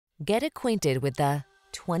Get acquainted with the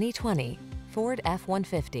 2020 Ford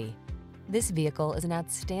F-150. This vehicle is an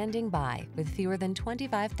outstanding buy with fewer than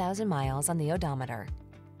 25,000 miles on the odometer.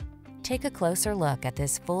 Take a closer look at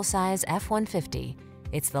this full-size F-150.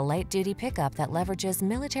 It's the light-duty pickup that leverages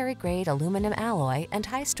military-grade aluminum alloy and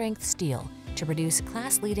high-strength steel to produce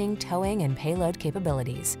class-leading towing and payload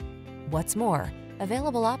capabilities. What's more,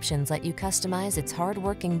 available options let you customize its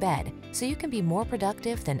hard-working bed so you can be more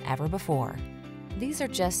productive than ever before. These are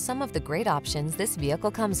just some of the great options this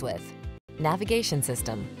vehicle comes with: navigation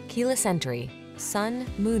system, keyless entry, sun,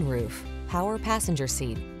 moonroof, power passenger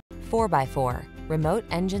seat, 4x4, remote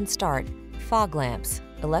engine start, fog lamps,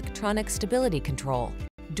 electronic stability control,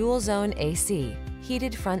 dual zone AC,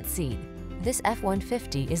 heated front seat. This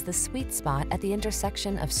F-150 is the sweet spot at the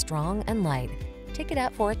intersection of strong and light. Take it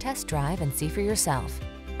out for a test drive and see for yourself.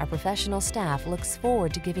 Our professional staff looks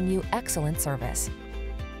forward to giving you excellent service.